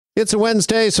It's a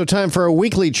Wednesday, so time for a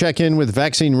weekly check-in with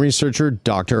vaccine researcher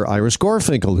Dr. Iris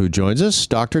Gorfinkel, who joins us.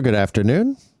 Doctor, good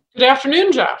afternoon. Good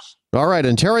afternoon, Jeff. All right,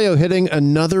 Ontario hitting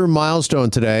another milestone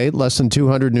today, less than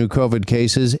 200 new COVID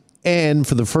cases, and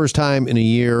for the first time in a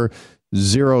year,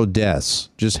 0 deaths.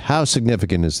 Just how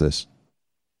significant is this?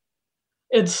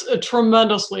 It's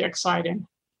tremendously exciting.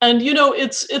 And,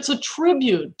 it's a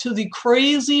tribute to the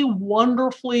crazy,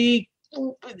 wonderfully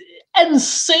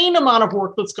insane amount of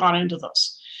work that's gone into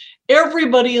this.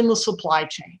 Everybody in the supply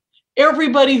chain,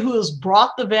 everybody who has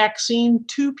brought the vaccine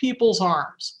to people's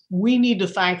arms, we need to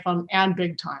thank them, and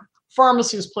big time.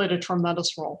 Pharmacies played a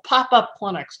tremendous role, pop-up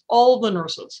clinics, all the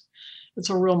nurses. It's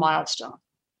a real milestone.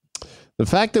 The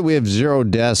fact that we have 0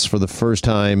 deaths for the first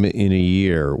time in a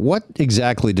year, what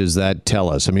exactly does that tell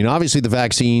us? I mean, obviously the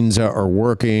vaccines are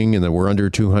working and that we're under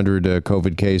 200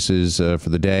 COVID cases for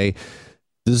the day.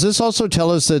 Does this also tell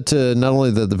us that not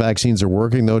only that the vaccines are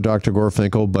working, though, Dr.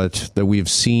 Gorfinkel, but that we've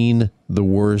seen the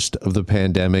worst of the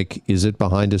pandemic? Is it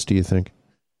behind us, do you think?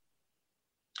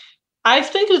 I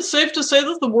think it's safe to say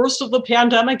that the worst of the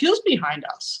pandemic is behind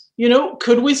us.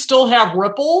 Could we still have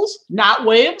ripples, not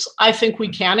waves? I think we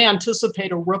can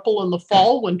anticipate a ripple in the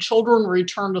fall when children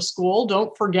return to school.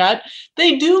 Don't forget,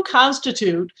 they do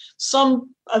constitute some,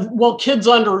 kids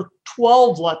under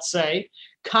 12, let's say,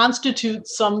 constitute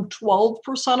some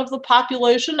 12% of the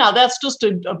population. Now, that's just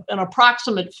an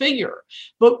approximate figure,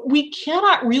 but we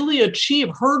cannot really achieve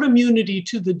herd immunity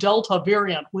to the Delta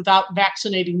variant without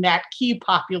vaccinating that key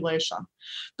population.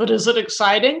 But is it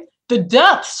exciting? The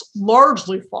deaths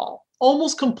largely fall,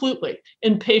 almost completely,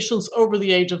 in patients over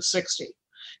the age of 60.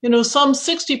 Some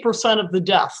 60% of the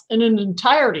deaths in an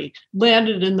entirety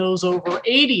landed in those over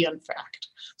 80, in fact.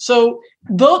 So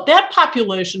that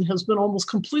population has been almost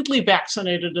completely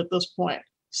vaccinated at this point.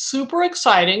 Super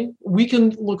exciting. We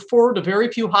can look forward to very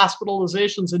few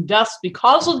hospitalizations and deaths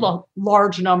because of the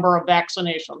large number of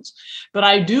vaccinations. But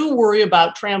I do worry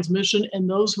about transmission in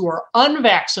those who are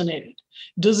unvaccinated,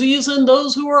 disease in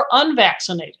those who are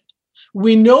unvaccinated.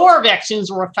 We know our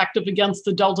vaccines are effective against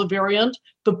the Delta variant.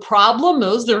 The problem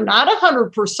is they're not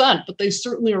 100%, but they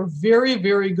certainly are very,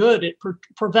 very good at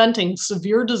preventing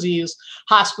severe disease,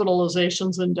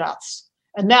 hospitalizations, and deaths.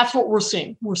 And that's what we're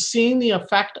seeing. We're seeing the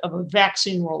effect of a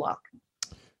vaccine rollout.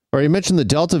 All right, you mentioned the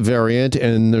Delta variant,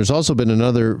 and there's also been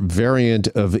another variant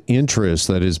of interest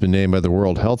that has been named by the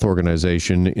World Health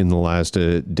Organization in the last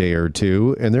day or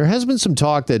two. And there has been some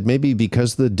talk that maybe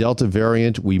because of the Delta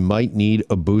variant, we might need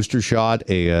a booster shot,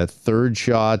 a third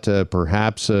shot,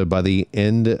 perhaps by the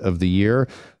end of the year.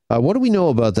 What do we know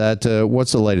about that?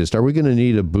 What's the latest? Are we going to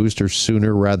need a booster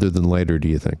sooner rather than later, do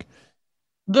you think?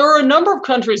 There are a number of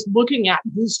countries looking at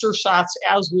booster shots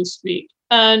as we speak.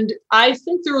 And I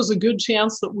think there is a good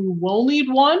chance that we will need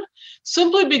one,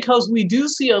 simply because we do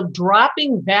see a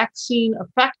dropping vaccine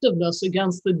effectiveness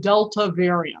against the Delta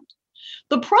variant.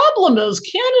 The problem is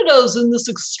Canada is in this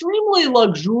extremely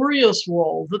luxurious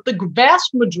role that the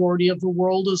vast majority of the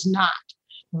world is not.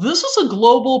 This is a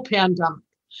global pandemic.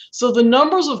 So the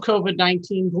numbers of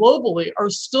COVID-19 globally are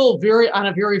still on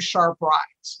a very sharp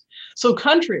rise. So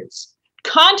continents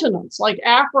like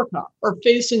Africa are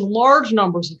facing large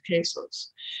numbers of cases.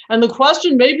 And the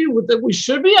question maybe that we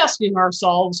should be asking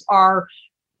ourselves are,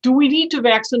 do we need to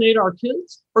vaccinate our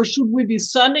kids, or should we be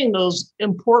sending those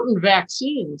important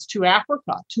vaccines to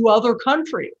Africa, to other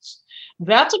countries?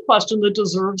 That's a question that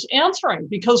deserves answering,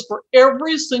 because for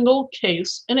every single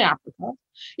case in Africa,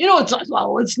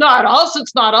 it's not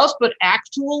us, but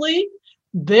actually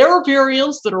their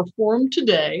variants that are formed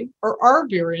today are our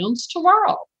variants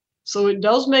tomorrow. So it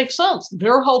does make sense.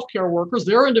 Their healthcare workers,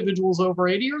 their individuals over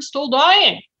 80 are still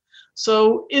dying.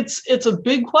 So it's a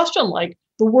big question. Like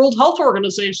the World Health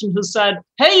Organization has said,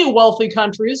 hey, you wealthy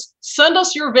countries, send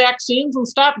us your vaccines and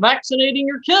stop vaccinating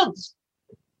your kids.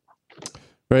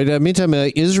 Right. Meantime,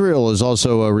 Israel is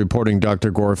also reporting,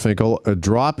 Dr. Gorfinkel, a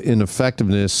drop in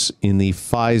effectiveness in the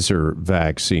Pfizer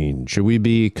vaccine. Should we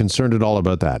be concerned at all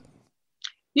about that?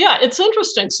 Yeah, it's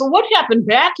interesting. So what happened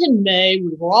back in May,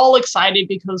 we were all excited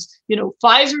because,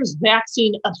 Pfizer's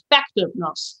vaccine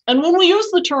effectiveness. And when we use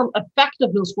the term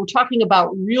effectiveness, we're talking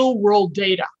about real world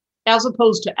data as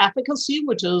opposed to efficacy,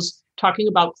 which is talking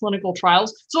about clinical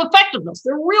trials. So effectiveness,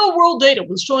 their real world data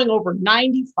was showing over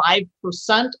 95%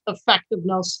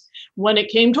 effectiveness when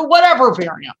it came to whatever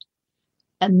variant.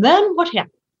 And then what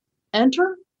happened?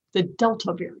 Enter the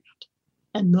Delta variant.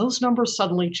 And those numbers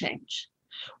suddenly change.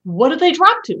 What did they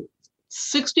drop to?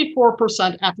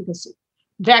 64% efficacy,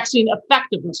 vaccine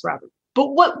effectiveness rather.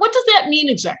 But what does that mean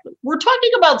exactly? We're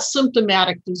talking about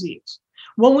symptomatic disease.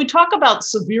 When we talk about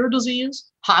severe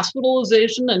disease,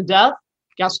 hospitalization, and death,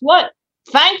 guess what?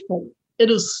 Thankfully, it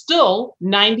is still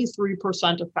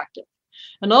 93% effective.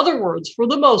 In other words, for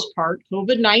the most part,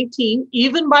 COVID-19,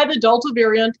 even by the Delta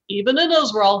variant, even in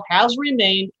Israel, has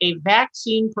remained a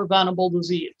vaccine preventable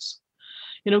disease.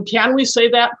 Can we say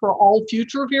that for all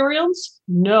future variants?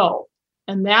 No.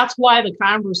 And that's why the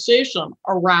conversation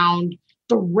around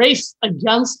the race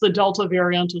against the Delta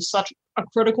variant is such a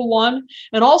critical one.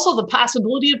 And also the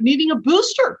possibility of needing a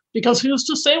booster, because who's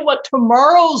to say what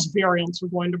tomorrow's variants are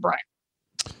going to bring?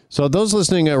 So those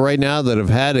listening right now that have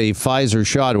had a Pfizer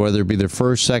shot, whether it be their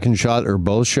first, second shot, or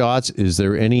both shots, is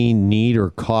there any need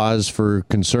or cause for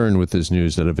concern with this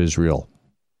news out of Israel?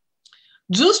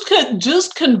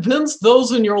 Just convince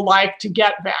those in your life to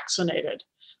get vaccinated.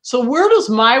 So where does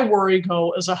my worry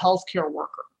go as a healthcare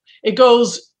worker? It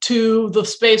goes to the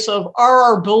space of, are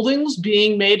our buildings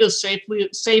being made as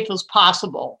safe as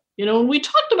possible? And we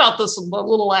talked about this a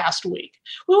little last week.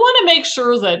 We want to make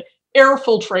sure that air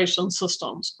filtration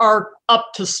systems are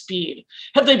up to speed.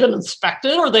 Have they been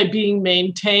inspected? Are they being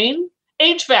maintained?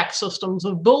 HVAC systems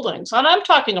of buildings. And I'm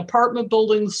talking apartment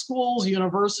buildings, schools,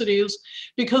 universities,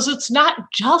 because it's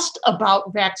not just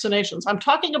about vaccinations. I'm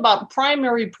talking about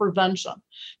primary prevention.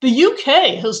 The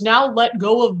UK has now let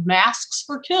go of masks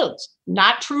for kids.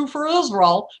 Not true for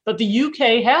Israel, but the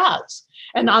UK has.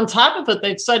 And on top of it,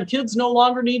 they've said kids no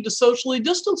longer need to socially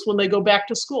distance when they go back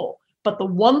to school. But the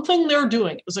one thing they're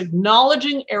doing is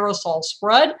acknowledging aerosol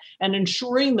spread and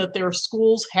ensuring that their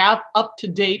schools have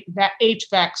up-to-date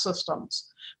HVAC systems,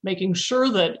 making sure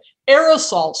that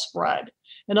aerosol spread,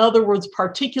 in other words,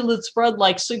 particulate spread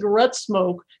like cigarette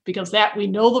smoke, because that we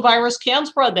know the virus can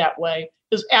spread that way,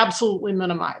 is absolutely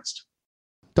minimized.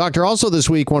 Doctor, also this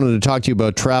week wanted to talk to you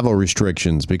about travel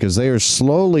restrictions because they are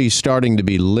slowly starting to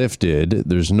be lifted.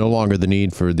 There's no longer the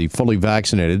need for the fully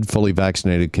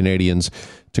vaccinated Canadians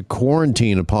to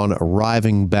quarantine upon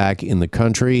arriving back in the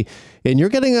country. And you're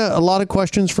getting a lot of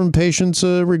questions from patients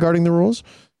regarding the rules?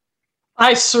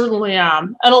 I certainly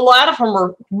am. And a lot of them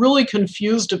are really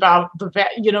confused about the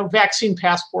vaccine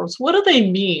passports. What do they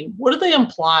mean? What do they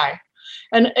imply?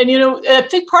 And I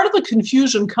think part of the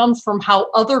confusion comes from how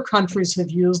other countries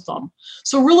have used them.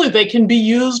 So really, they can be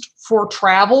used for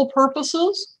travel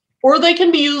purposes, or they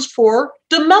can be used for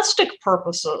domestic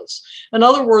purposes. In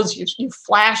other words, you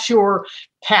flash your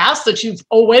pass that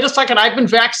oh, wait a second, I've been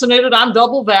vaccinated, I'm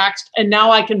double vaxxed, and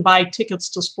now I can buy tickets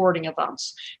to sporting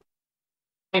events.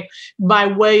 Buy my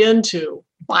way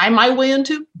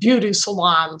into beauty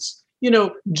salons,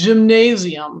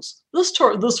 gymnasiums, this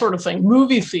sort of thing,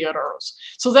 movie theaters.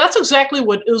 So that's exactly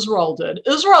what Israel did.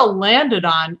 Israel landed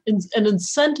on an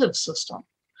incentive system.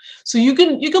 So you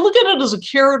can look at it as a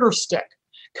carrot or stick.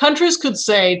 Countries could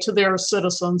say to their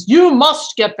citizens, you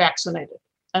must get vaccinated.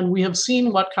 And we have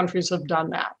seen what countries have done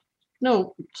that.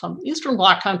 No, some Eastern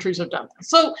Bloc countries have done that.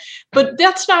 So, but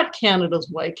that's not Canada's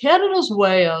way. Canada's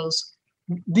way is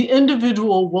the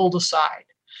individual will decide.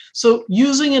 So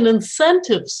using an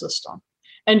incentive system.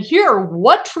 And here,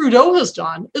 what Trudeau has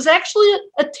done is actually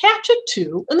attach it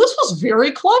to, and this was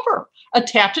very clever,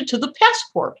 attach it to the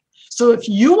passport. So if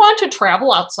you want to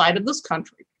travel outside of this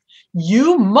country,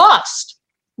 you must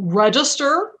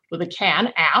register with a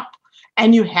CAN app,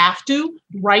 and you have to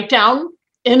write down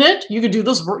in it, you could do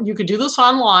this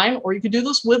online, or you could do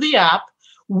this with the app,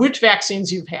 which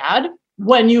vaccines you've had,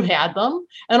 when you had them,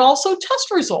 and also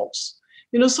test results.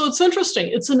 So it's interesting.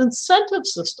 It's an incentive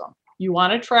system. You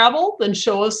want to travel, then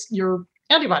show us your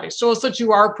antibodies, show us that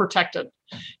you are protected.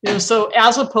 So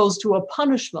as opposed to a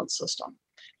punishment system,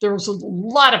 there's a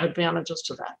lot of advantages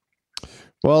to that.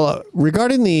 Well,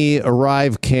 regarding the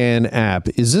ArriveCAN app,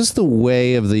 is this the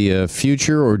way of the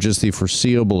future or just the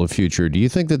foreseeable future? Do you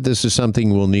think that this is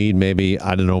something we'll need maybe,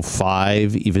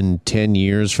 5, even 10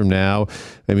 years from now?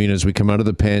 I mean, as we come out of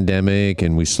the pandemic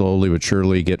and we slowly but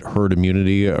surely get herd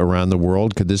immunity around the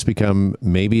world, could this become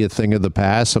maybe a thing of the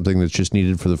past, something that's just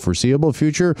needed for the foreseeable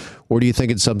future? Or do you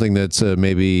think it's something that's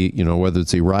maybe, whether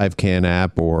it's the ArriveCAN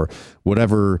app or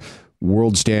whatever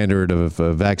world standard of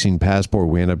a vaccine passport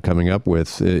we end up coming up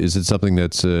with, is it something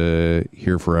that's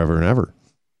here forever and ever?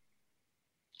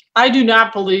 I do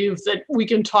not believe that we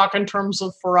can talk in terms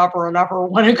of forever and ever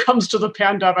when it comes to the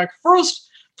pandemic. First,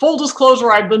 full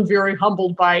disclosure, I've been very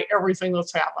humbled by everything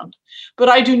that's happened. But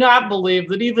I do not believe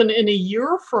that even in a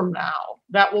year from now,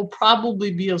 that will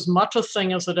probably be as much a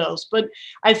thing as it is. But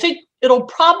I think it'll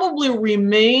probably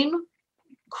remain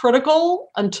critical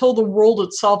until the world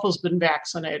itself has been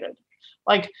vaccinated.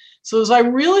 So as I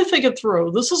really think it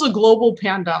through, this is a global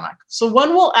pandemic. So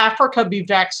when will Africa be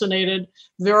vaccinated?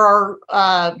 There are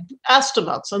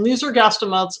estimates, and these are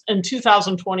guesstimates in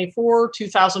 2024,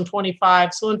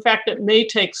 2025. So in fact, it may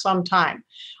take some time.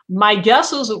 My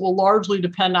guess is it will largely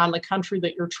depend on the country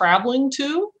that you're traveling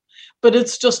to, but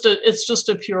it's just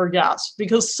a pure guess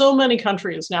because so many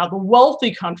countries now, the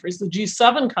wealthy countries, the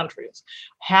G7 countries,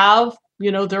 have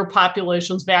their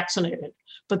populations vaccinated.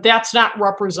 But that's not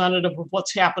representative of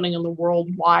what's happening in the world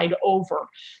wide over.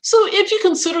 So if you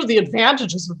consider the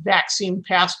advantages of vaccine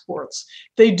passports,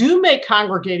 they do make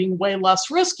congregating way less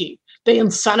risky. They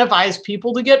incentivize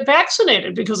people to get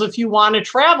vaccinated because if you want to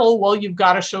travel, well, you've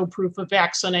got to show proof of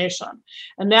vaccination.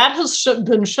 And that has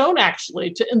been shown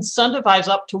actually to incentivize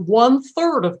up to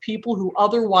 1/3 of people who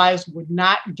otherwise would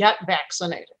not get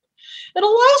vaccinated. It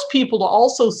allows people to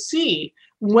also see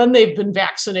when they've been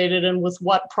vaccinated and with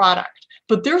what product.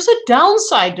 But there's a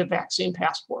downside to vaccine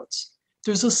passports.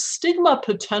 There's a stigma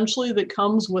potentially that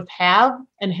comes with have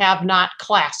and have not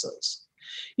classes.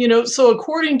 So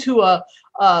according to a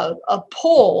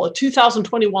poll, a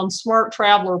 2021 Smart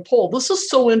Traveler poll, this is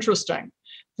so interesting.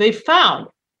 They found,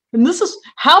 and this is,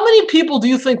 how many people do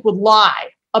you think would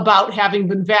lie about having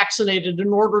been vaccinated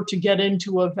in order to get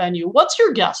into a venue? What's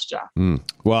your guess, Jeff?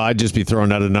 Well, I'd just be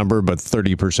throwing out a number, but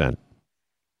 30%.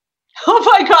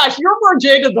 Oh my gosh, you're more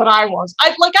jaded than I was.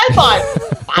 I thought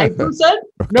 5%.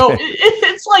 Okay. No,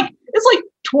 it's like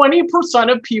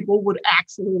 20% of people would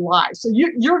actually lie. So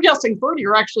you're guessing 30.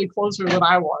 You're actually closer than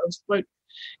I was. But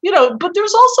but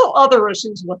there's also other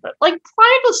issues with it, like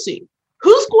privacy.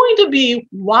 Who's going to be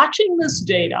watching this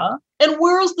data, and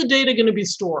where is the data going to be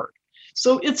stored?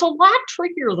 So it's a lot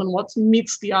trickier than what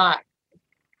meets the eye.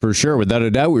 For sure. Without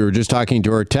a doubt. We were just talking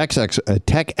to our tech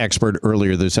expert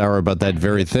earlier this hour about that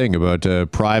very thing,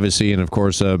 about privacy. And of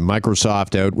course,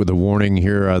 Microsoft out with a warning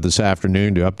here this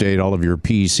afternoon to update all of your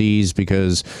PCs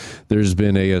because there's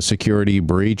been a security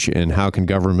breach. And how can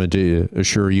government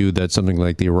assure you that something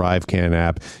like the ArriveCan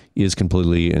app is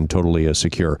completely and totally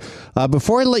secure?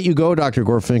 Before I let you go, Dr.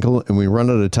 Gorfinkel, and we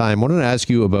run out of time, I wanted to ask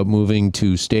you about moving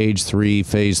to stage 3,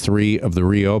 phase 3 of the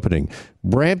reopening.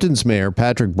 Brampton's Mayor,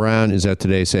 Patrick Brown, is out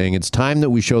today saying it's time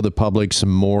that we show the public some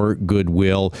more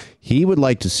goodwill. He would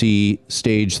like to see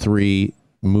stage 3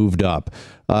 moved up.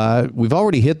 We've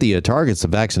already hit the targets, the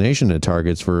vaccination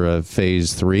targets for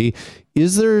phase 3.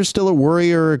 Is there still a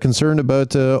worry or a concern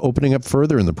about opening up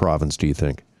further in the province, do you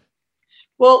think?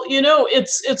 Well,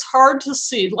 it's hard to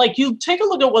see. Like, you take a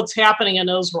look at what's happening in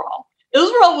Israel.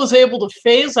 Israel was able to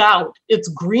phase out its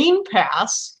green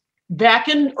pass back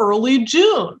in early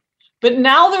June. But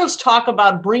now there's talk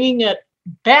about bringing it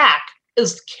back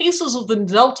as cases of the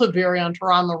Delta variant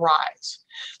are on the rise.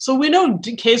 So we know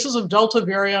cases of Delta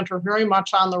variant are very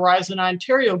much on the rise in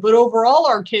Ontario, but overall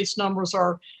our case numbers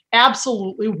are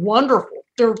absolutely wonderful.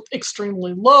 They're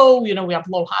extremely low. We have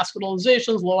low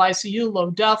hospitalizations, low ICU,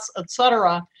 low deaths,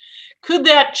 etc. Could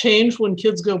that change when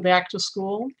kids go back to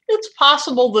school? It's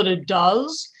possible that it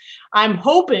does. I'm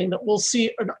hoping that we'll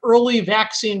see an early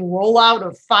vaccine rollout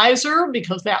of Pfizer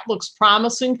because that looks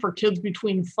promising for kids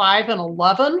between 5 and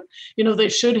 11. They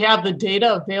should have the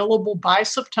data available by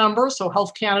September. So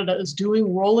Health Canada is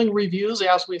doing rolling reviews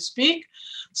as we speak.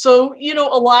 So,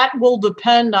 a lot will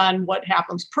depend on what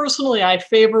happens. Personally, I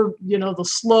favor, the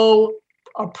slow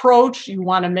approach. You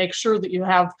want to make sure that you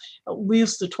have at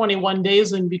least the 21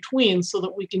 days in between so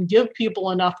that we can give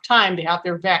people enough time to have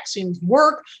their vaccines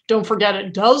work. Don't forget,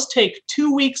 it does take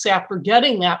 2 weeks after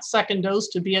getting that second dose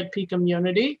to be at peak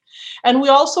immunity. And we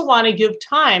also want to give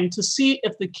time to see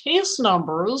if the case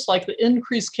numbers, like the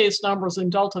increased case numbers in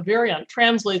Delta variant,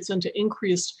 translates into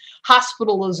increased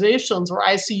hospitalizations or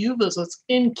ICU visits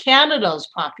in Canada's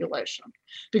population.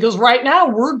 Because right now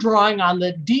we're drawing on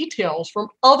the details from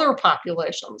other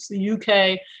populations, the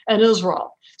UK and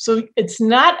Israel. So it's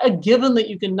not a given that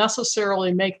you can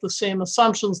necessarily make the same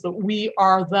assumptions that we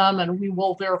are them and we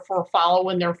will therefore follow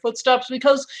in their footsteps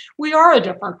because we are a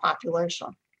different population.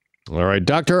 All right.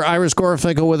 Dr. Iris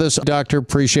Gorfinkel with us. Doctor,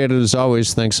 appreciate it as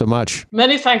always. Thanks so much.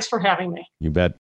 Many thanks for having me. You bet.